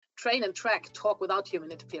Train and track talk without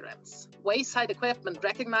human interference. Wayside equipment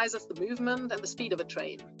recognizes the movement and the speed of a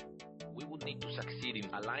train. We would need to succeed in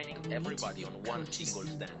aligning everybody on one single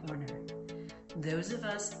standard. Those of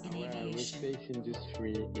us in aviation. The space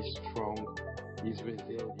industry is strong, is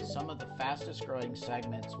resilient. Some of the fastest growing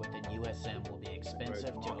segments within USM will be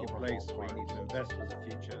expensive to overhaul. We need to invest for the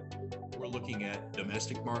future. We're looking at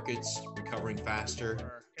domestic markets recovering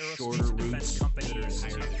faster, aerospace shorter and defense routes. Companies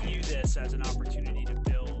to view this as an opportunity to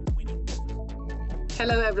build winning businesses.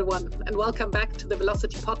 Hello, everyone, and welcome back to the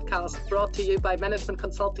Velocity podcast brought to you by management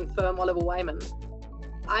consulting firm Oliver Wyman.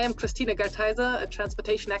 I am Christina Gertheiser, a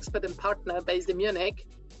transportation expert and partner based in Munich.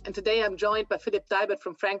 And today I'm joined by Philipp Deibert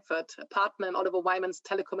from Frankfurt, a partner in Oliver Wyman's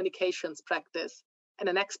telecommunications practice and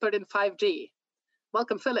an expert in 5G.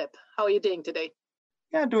 Welcome, Philipp. How are you doing today?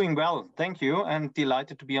 Yeah, doing well. Thank you. And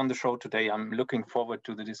delighted to be on the show today. I'm looking forward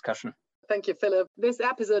to the discussion. Thank you, Philipp. This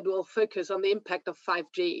episode will focus on the impact of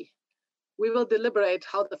 5G. We will deliberate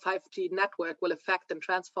how the 5G network will affect and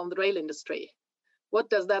transform the rail industry. What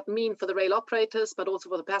does that mean for the rail operators, but also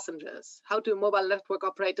for the passengers? How do mobile network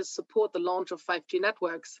operators support the launch of 5G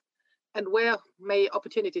networks? And where may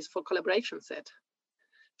opportunities for collaboration sit?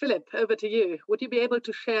 Philipp, over to you. Would you be able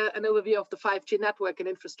to share an overview of the 5G network and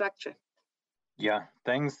infrastructure? Yeah,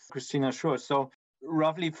 thanks, Christina. Sure. So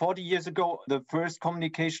roughly 40 years ago, the first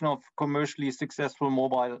communication of commercially successful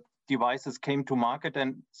mobile devices came to market.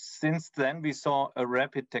 And since then, we saw a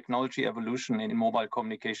rapid technology evolution in mobile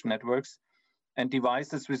communication networks and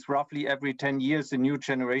devices with roughly every 10 years, a new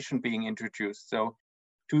generation being introduced. So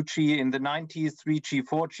 2G in the 90s, 3G,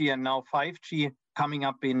 4G, and now 5G coming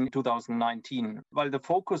up in 2019. While the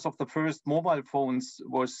focus of the first mobile phones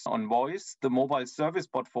was on voice, the mobile service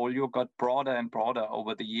portfolio got broader and broader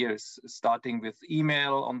over the years, starting with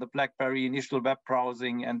email on the BlackBerry, initial web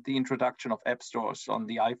browsing, and the introduction of app stores on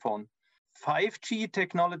the iPhone. 5G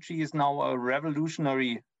technology is now a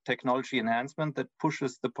revolutionary technology enhancement that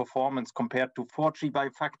pushes the performance compared to 4G by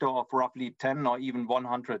a factor of roughly 10 or even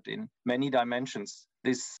 100 in many dimensions.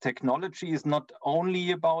 This technology is not only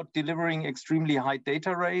about delivering extremely high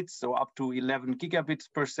data rates, so up to 11 gigabits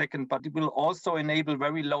per second, but it will also enable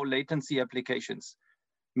very low latency applications,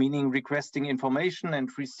 meaning requesting information and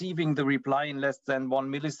receiving the reply in less than 1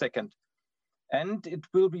 millisecond. And it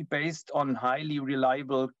will be based on highly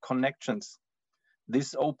reliable connections.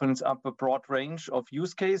 This opens up a broad range of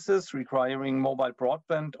use cases requiring mobile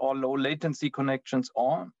broadband or low latency connections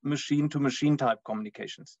or machine-to-machine type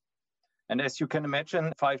communications. And as you can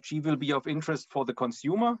imagine, 5G will be of interest for the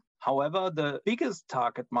consumer. However, the biggest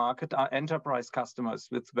target market are enterprise customers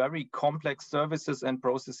with very complex services and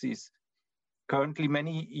processes. Currently,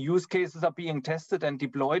 many use cases are being tested and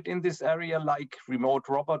deployed in this area, like remote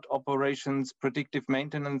robot operations, predictive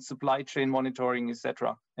maintenance, supply chain monitoring,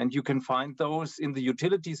 etc. And you can find those in the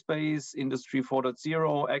utility space, Industry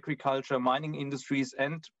 4.0, agriculture, mining industries,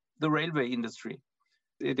 and the railway industry.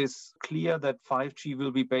 It is clear that 5G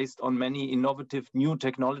will be based on many innovative new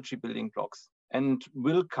technology building blocks and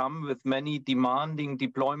will come with many demanding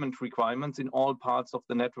deployment requirements in all parts of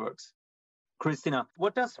the networks. Christina,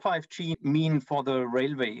 what does 5G mean for the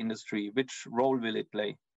railway industry? Which role will it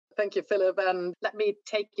play? Thank you, Philipp. And let me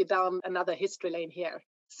take you down another history lane here.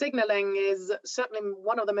 Signaling is certainly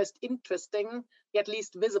one of the most interesting, yet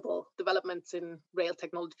least visible developments in rail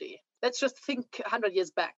technology. Let's just think 100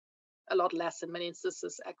 years back, a lot less in many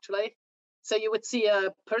instances, actually. So you would see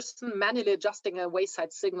a person manually adjusting a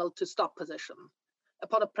wayside signal to stop position.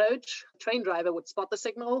 Upon approach, a train driver would spot the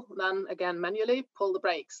signal, then again manually pull the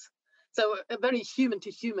brakes. So a very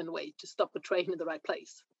human-to-human way to stop the train in the right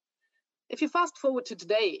place. If you fast forward to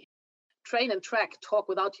today, train and track talk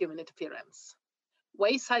without human interference.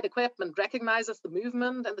 Wayside equipment recognizes the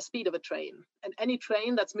movement and the speed of a train, and any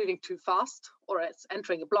train that's moving too fast or it's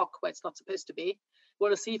entering a block where it's not supposed to be will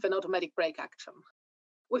receive an automatic brake action.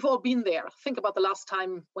 We've all been there. Think about the last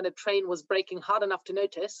time when a train was braking hard enough to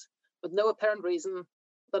notice, with no apparent reason,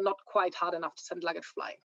 but not quite hard enough to send luggage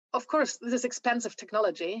flying. Of course, this is expensive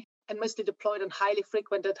technology and mostly deployed on highly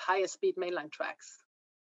frequented, higher speed mainline tracks.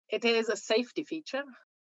 It is a safety feature,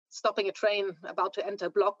 stopping a train about to enter a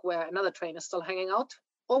block where another train is still hanging out,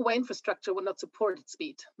 or where infrastructure would not support its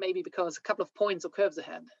speed, maybe because a couple of points or curves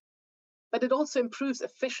ahead. But it also improves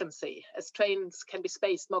efficiency, as trains can be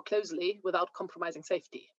spaced more closely without compromising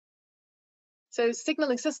safety. So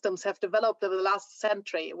signaling systems have developed over the last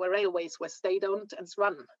century where railways were state-owned and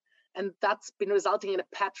run, and that's been resulting in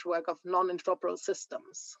a patchwork of non-interoperable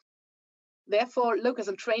systems. Therefore, locals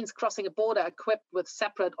and trains crossing a border are equipped with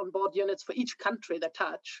separate onboard units for each country they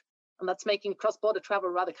touch, and that's making cross-border travel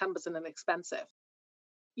rather cumbersome and expensive.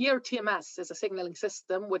 ERTMS is a signaling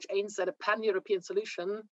system which aims at a pan-European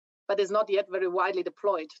solution but is not yet very widely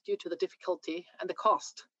deployed due to the difficulty and the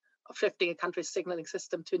cost of shifting a country's signaling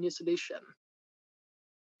system to a new solution.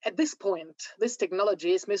 At this point, this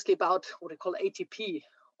technology is mostly about what we call ATP,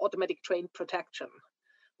 automatic train protection,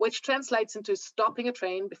 which translates into stopping a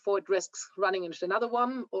train before it risks running into another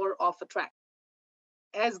one or off a track.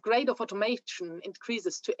 As grade of automation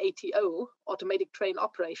increases to ATO, automatic train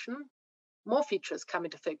operation, more features come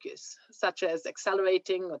into focus, such as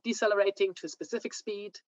accelerating or decelerating to a specific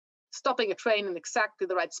speed, stopping a train in exactly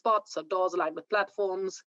the right spots or doors aligned with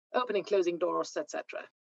platforms, opening, closing doors, etc.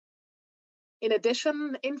 In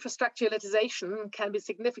addition, infrastructure utilization can be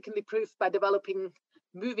significantly improved by developing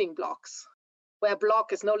moving blocks, where a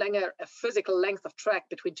block is no longer a physical length of track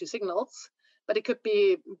between two signals, but it could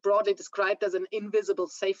be broadly described as an invisible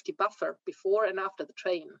safety buffer before and after the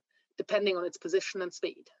train, depending on its position and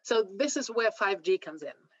speed. So this is where 5G comes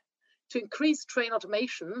in. To increase train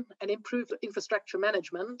automation and improve infrastructure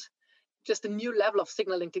management, just a new level of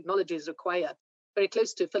signaling technology is required. Very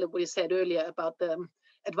close to, Philip, what you said earlier about the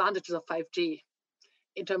advantages of 5G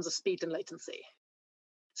in terms of speed and latency.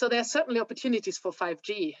 So there are certainly opportunities for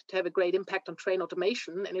 5G to have a great impact on train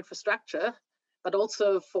automation and infrastructure, but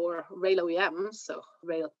also for rail OEMs, so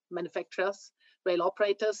rail manufacturers, rail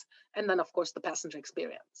operators, and then, of course, the passenger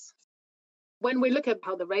experience. When we look at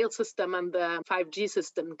how the rail system and the 5G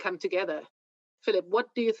system come together, Philip,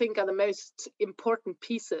 what do you think are the most important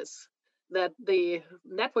pieces that the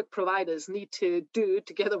network providers need to do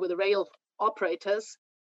together with the rail operators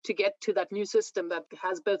to get to that new system that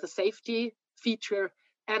has both a safety feature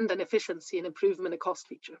and an efficiency and improvement and cost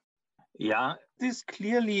feature? Yeah, this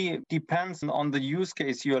clearly depends on the use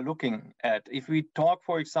case you are looking at. If we talk,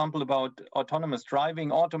 for example, about autonomous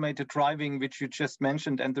driving, automated driving, which you just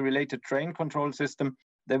mentioned, and the related train control system,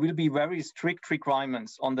 there will be very strict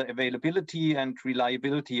requirements on the availability and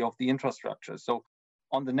reliability of the infrastructure. So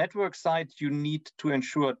on the network side, you need to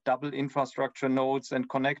ensure double infrastructure nodes and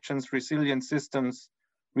connections, resilient systems,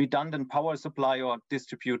 redundant power supply, or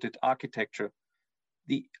distributed architecture.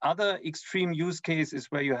 The other extreme use case is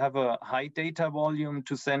where you have a high data volume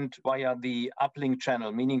to send via the uplink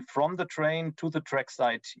channel, meaning from the train to the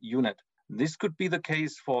trackside unit. This could be the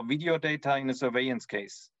case for video data in a surveillance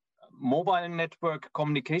case. Mobile network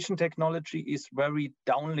communication technology is very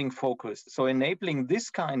downlink focused. So enabling this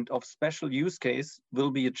kind of special use case will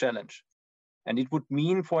be a challenge. And it would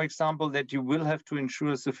mean, for example, that you will have to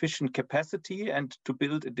ensure sufficient capacity and to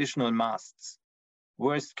build additional masts.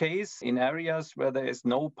 Worst case, in areas where there is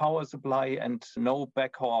no power supply and no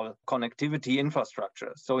backhaul connectivity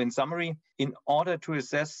infrastructure. So in summary, in order to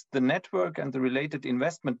assess the network and the related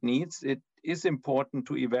investment needs, it is important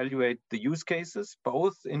to evaluate the use cases,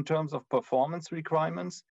 both in terms of performance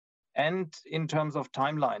requirements and in terms of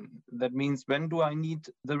timeline. That means, when do I need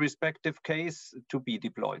the respective case to be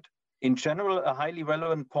deployed? In general, a highly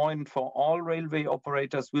relevant point for all railway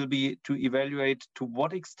operators will be to evaluate to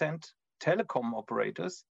what extent telecom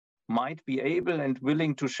operators might be able and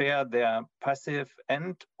willing to share their passive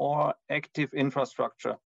and or active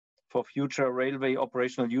infrastructure for future railway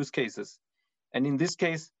operational use cases. And in this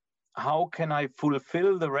case, how can I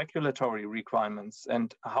fulfill the regulatory requirements,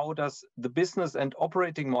 and how does the business and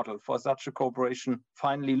operating model for such a cooperation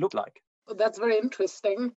finally look like? Well, that's very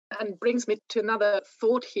interesting and brings me to another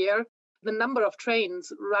thought here. The number of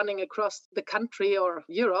trains running across the country or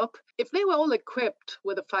Europe, if they were all equipped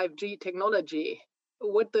with a 5G technology,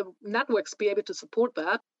 would the networks be able to support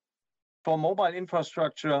that? For mobile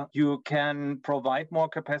infrastructure, you can provide more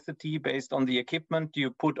capacity based on the equipment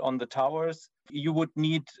you put on the towers. You would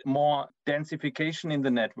need more densification in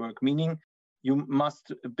the network, meaning you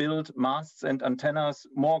must build masts and antennas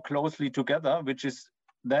more closely together, which is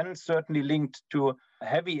then certainly linked to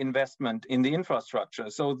heavy investment in the infrastructure.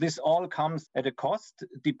 So this all comes at a cost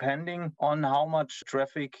depending on how much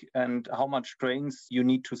traffic and how much trains you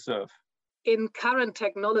need to serve. In current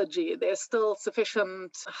technology, there's still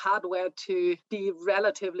sufficient hardware to be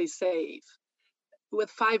relatively safe.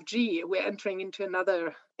 With 5G, we're entering into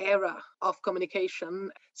another era of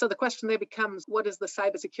communication. So the question there becomes, what is the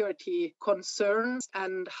cybersecurity concerns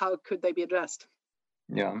and how could they be addressed?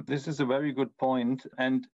 Yeah, this is a very good point.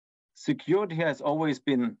 And security has always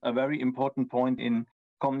been a very important point in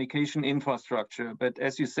communication infrastructure. But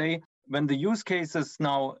as you say, when the use case is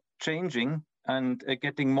now changing and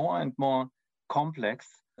getting more and more complex,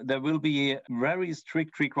 there will be very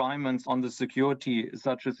strict requirements on the security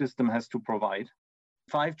such a system has to provide.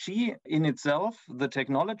 5G in itself, the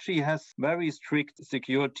technology has very strict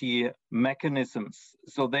security mechanisms.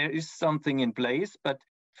 So there is something in place, but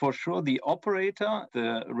for sure, the operator,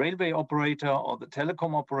 the railway operator or the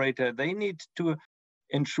telecom operator, they need to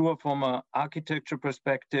ensure from an architecture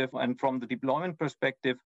perspective and from the deployment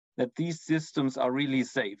perspective that these systems are really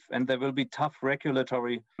safe, and there will be tough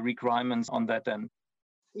regulatory requirements on that end.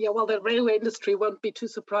 Yeah, well, the railway industry won't be too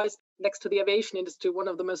surprised. Next to the aviation industry, one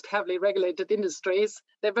of the most heavily regulated industries,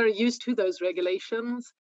 they're very used to those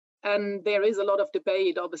regulations. And there is a lot of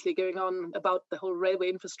debate, obviously, going on about the whole railway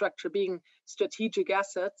infrastructure being strategic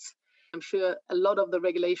assets. I'm sure a lot of the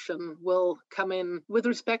regulation will come in with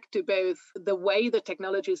respect to both the way the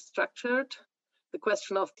technology is structured, the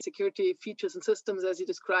question of security features and systems, as you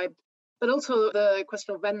described, but also the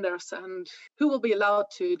question of vendors and who will be allowed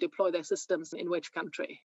to deploy their systems in which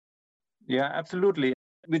country. Yeah, absolutely.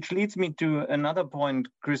 Which leads me to another point,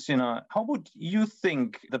 Christina. How would you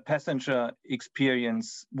think the passenger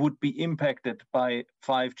experience would be impacted by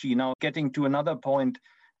 5G? Now, getting to another point,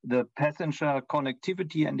 the passenger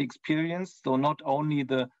connectivity and experience, so not only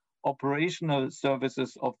the operational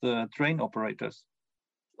services of the train operators.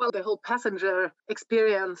 Well, the whole passenger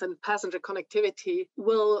experience and passenger connectivity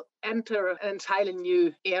will enter an entirely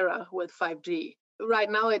new era with 5G. Right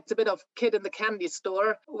now, it's a bit of kid in the candy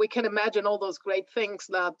store. We can imagine all those great things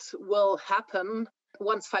that will happen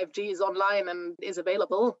once 5G is online and is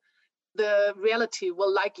available. The reality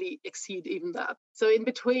will likely exceed even that. So in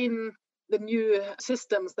between the new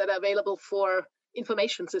systems that are available for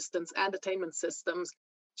information systems, entertainment systems,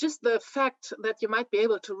 just the fact that you might be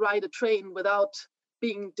able to ride a train without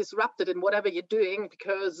being disrupted in whatever you're doing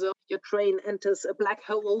because your train enters a black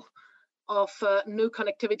hole of no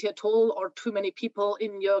connectivity at all, or too many people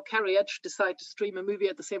in your carriage decide to stream a movie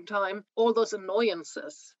at the same time, all those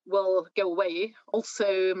annoyances will go away.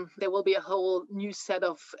 Also, there will be a whole new set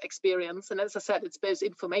of experience. And as I said, it's both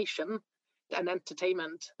information and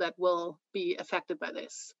entertainment that will be affected by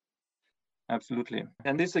this. Absolutely.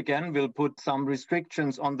 And this again will put some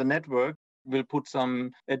restrictions on the network, will put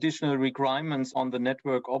some additional requirements on the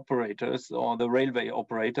network operators or the railway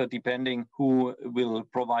operator, depending who will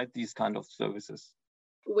provide these kind of services.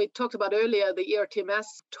 We talked about earlier the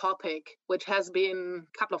ERTMS topic, which has been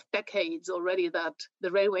a couple of decades already that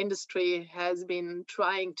the railway industry has been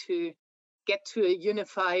trying to get to a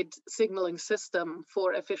unified signaling system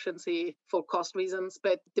for efficiency, for cost reasons,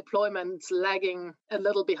 but deployment's lagging a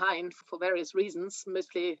little behind for various reasons,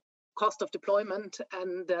 mostly cost of deployment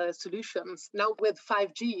and solutions. Now with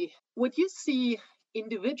 5G, would you see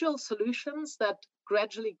individual solutions that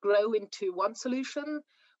gradually grow into one solution,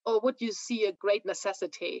 or would you see a great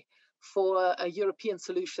necessity for a European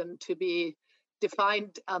solution to be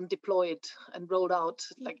defined and deployed and rolled out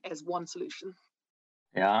like as one solution?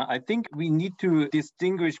 Yeah, I think we need to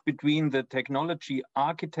distinguish between the technology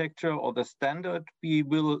architecture or the standard we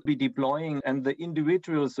will be deploying and the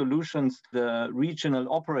individual solutions the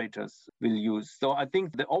regional operators will use. So I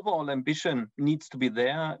think the overall ambition needs to be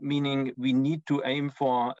there, meaning we need to aim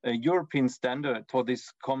for a European standard for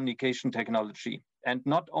this communication technology. And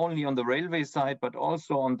not only on the railway side, but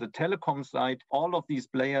also on the telecom side, all of these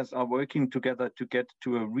players are working together to get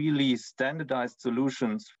to a really standardized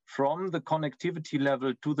solutions from the connectivity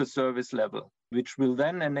level to the service level, which will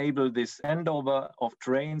then enable this handover of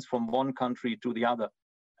trains from one country to the other.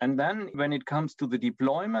 And then when it comes to the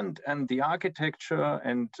deployment and the architecture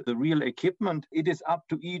and the real equipment, it is up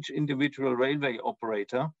to each individual railway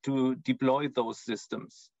operator to deploy those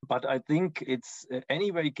systems. But I think it's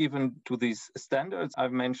anyway given to these standards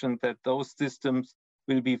I've mentioned that those systems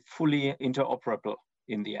will be fully interoperable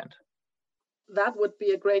in the end. That would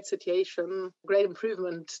be a great situation, great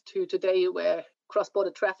improvement to today where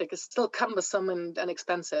cross-border traffic is still cumbersome and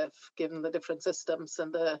expensive, given the different systems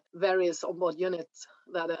and the various onboard units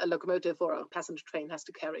that a locomotive or a passenger train has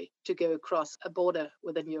to carry to go across a border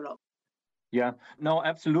within Europe. Yeah, no,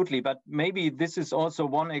 absolutely. But maybe this is also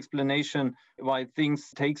one explanation why things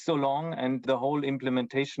take so long and the whole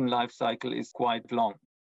implementation life cycle is quite long.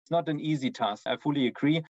 It's not an easy task. I fully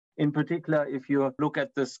agree. In particular, if you look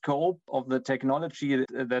at the scope of the technology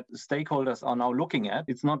that stakeholders are now looking at,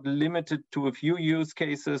 it's not limited to a few use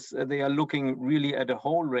cases. They are looking really at a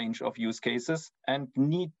whole range of use cases and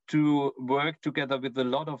need to work together with a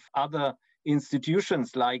lot of other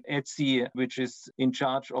institutions like ETSI, which is in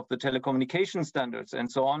charge of the telecommunication standards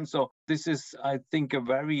and so on. So this is, I think, a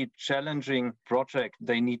very challenging project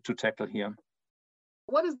they need to tackle here.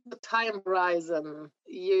 What is the time horizon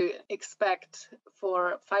you expect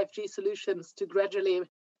for 5G solutions to gradually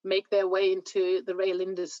make their way into the rail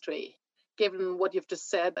industry, given what you've just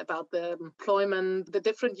said about the employment, the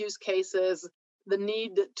different use cases, the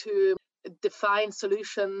need to define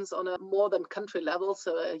solutions on a more than country level,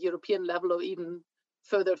 so a European level or even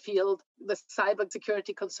further afield, the cyber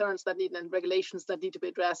security concerns that need and regulations that need to be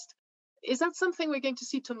addressed. Is that something we're going to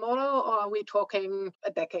see tomorrow, or are we talking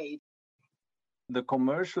a decade? The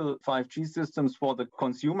commercial 5G systems for the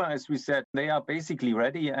consumer, as we said, they are basically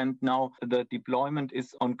ready. And now the deployment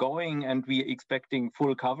is ongoing and we are expecting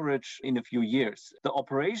full coverage in a few years. The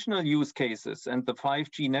operational use cases and the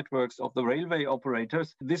 5G networks of the railway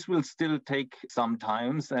operators, this will still take some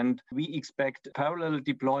time. And we expect parallel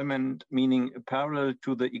deployment, meaning parallel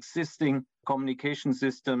to the existing communication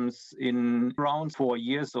systems in around 4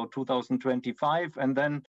 years, so 2025, and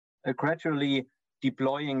then gradually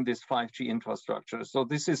deploying this 5G infrastructure. So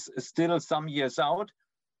this is still some years out.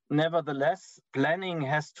 Nevertheless, planning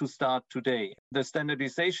has to start today. The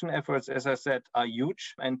standardization efforts, as I said, are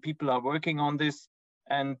huge and people are working on this.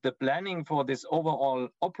 And the planning for this overall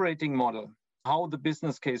operating model, how the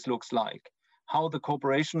business case looks like, how the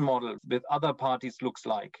cooperation model with other parties looks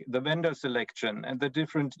like, the vendor selection and the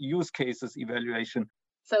different use cases evaluation.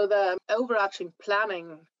 So the overarching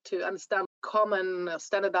planning to understand common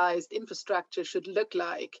standardized infrastructure should look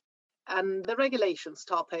like, and the regulations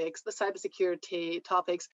topics, the cybersecurity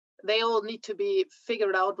topics, they all need to be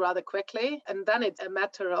figured out rather quickly. And then it's a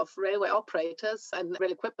matter of railway operators and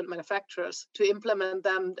rail equipment manufacturers to implement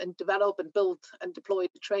them and develop and build and deploy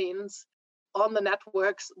trains on the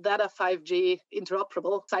networks that are 5G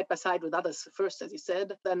interoperable side by side with others first, as you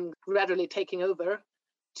said, then gradually taking over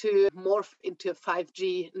to morph into a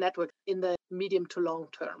 5G network in the medium to long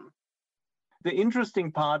term. The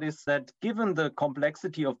interesting part is that given the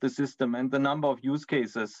complexity of the system and the number of use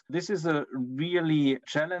cases, this is a really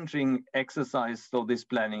challenging exercise, so this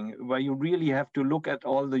planning, where you really have to look at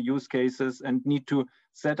all the use cases and need to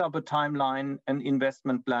set up a timeline, an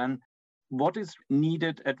investment plan. What is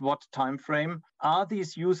needed at what time frame? Are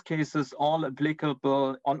these use cases all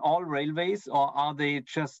applicable on all railways, or are they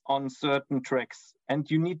just on certain tracks? And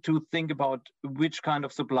you need to think about which kind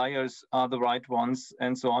of suppliers are the right ones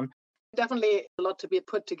and so on. Definitely a lot to be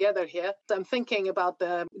put together here. So I'm thinking about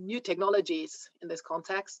the new technologies in this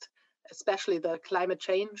context, especially the climate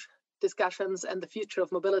change discussions and the future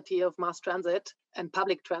of mobility of mass transit and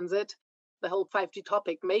public transit. The whole 5G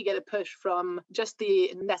topic may get a push from just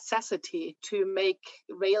the necessity to make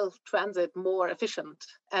rail transit more efficient.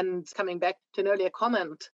 And coming back to an earlier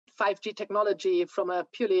comment, 5G technology from a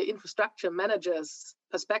purely infrastructure manager's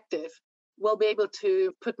perspective will be able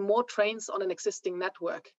to put more trains on an existing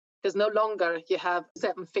network. Because no longer you have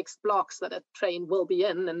 7 fixed blocks that a train will be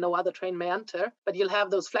in and no other train may enter, but you'll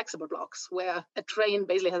have those flexible blocks where a train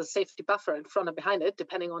basically has a safety buffer in front and behind it,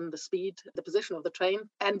 depending on the speed, the position of the train.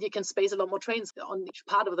 And you can space a lot more trains on each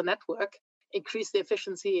part of the network, increase the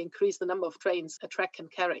efficiency, increase the number of trains a track can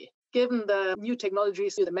carry. Given the new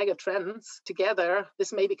technologies, the mega trends together,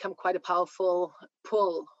 this may become quite a powerful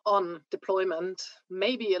pull on deployment,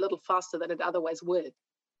 maybe a little faster than it otherwise would.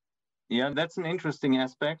 Yeah, that's an interesting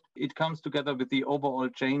aspect. It comes together with the overall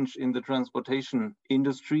change in the transportation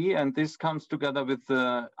industry, and this comes together with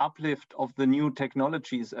the uplift of the new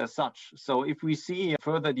technologies as such. So if we see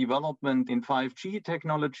further development in 5G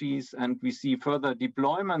technologies and we see further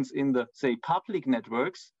deployments in the, say, public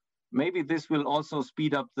networks, maybe this will also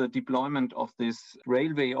speed up the deployment of these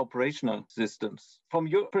railway operational systems. From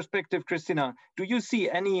your perspective, Christina, do you see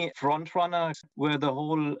any front runners where the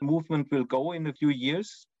whole movement will go in a few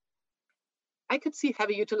years? I could see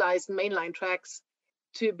heavy utilized mainline tracks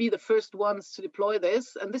to be the first ones to deploy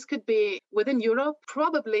this. And this could be within Europe,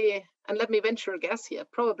 probably, and let me venture a guess here,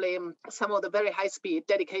 probably some of the very high speed,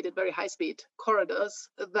 dedicated very high speed corridors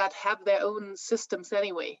that have their own systems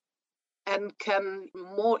anyway and can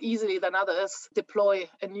more easily than others deploy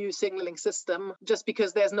a new signaling system just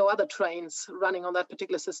because there's no other trains running on that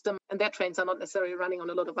particular system and their trains are not necessarily running on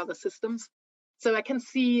a lot of other systems. So I can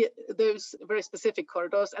see those very specific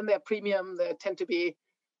corridors, and they're premium. They tend to be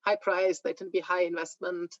high price. They tend to be high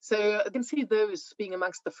investment. So I can see those being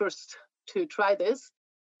amongst the first to try this.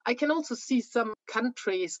 I can also see some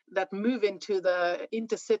countries that move into the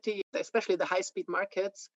intercity, especially the high-speed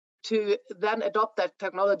markets, to then adopt that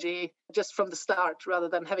technology just from the start rather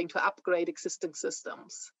than having to upgrade existing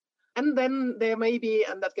systems. And then there may be,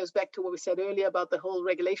 and that goes back to what we said earlier about the whole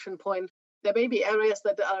regulation point, there may be areas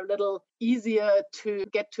that are a little easier to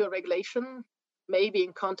get to a regulation, maybe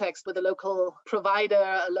in context with a local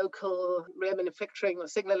provider, a local rail manufacturing or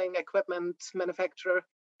signaling equipment manufacturer.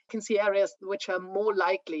 You can see areas which are more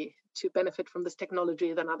likely to benefit from this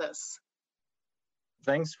technology than others.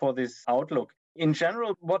 Thanks for this outlook. In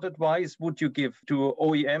general, what advice would you give to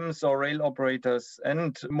OEMs or rail operators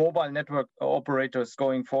and mobile network operators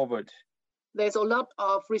going forward? There's a lot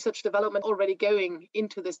of research development already going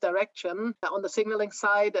into this direction. On the signaling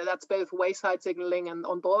side, that's both wayside signaling and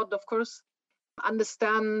on board, of course.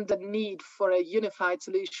 understand the need for a unified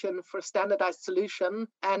solution, for a standardized solution,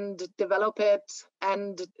 and develop it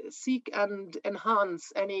and seek and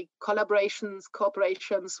enhance any collaborations,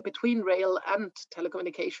 cooperations between rail and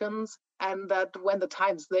telecommunications. And that when the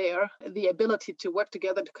time's there, the ability to work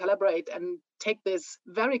together, to collaborate and take this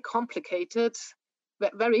very complicated,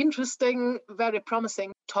 very interesting, very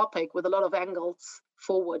promising topic with a lot of angles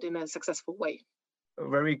forward in a successful way. A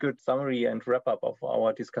very good summary and wrap up of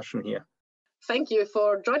our discussion here. Thank you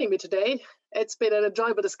for joining me today. It's been an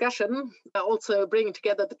enjoyable discussion, also bringing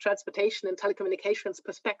together the transportation and telecommunications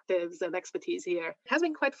perspectives and expertise here. It has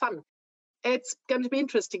been quite fun. It's going to be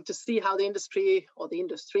interesting to see how the industry or the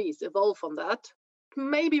industries evolve on that.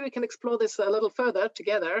 Maybe we can explore this a little further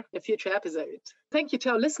together in a future episode. Thank you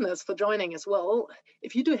to our listeners for joining as well.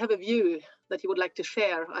 If you do have a view that you would like to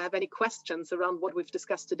share or have any questions around what we've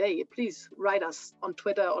discussed today, please write us on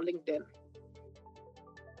Twitter or LinkedIn.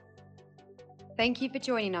 Thank you for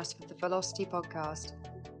joining us for the Velocity Podcast.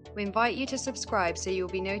 We invite you to subscribe so you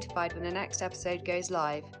will be notified when the next episode goes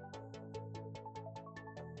live.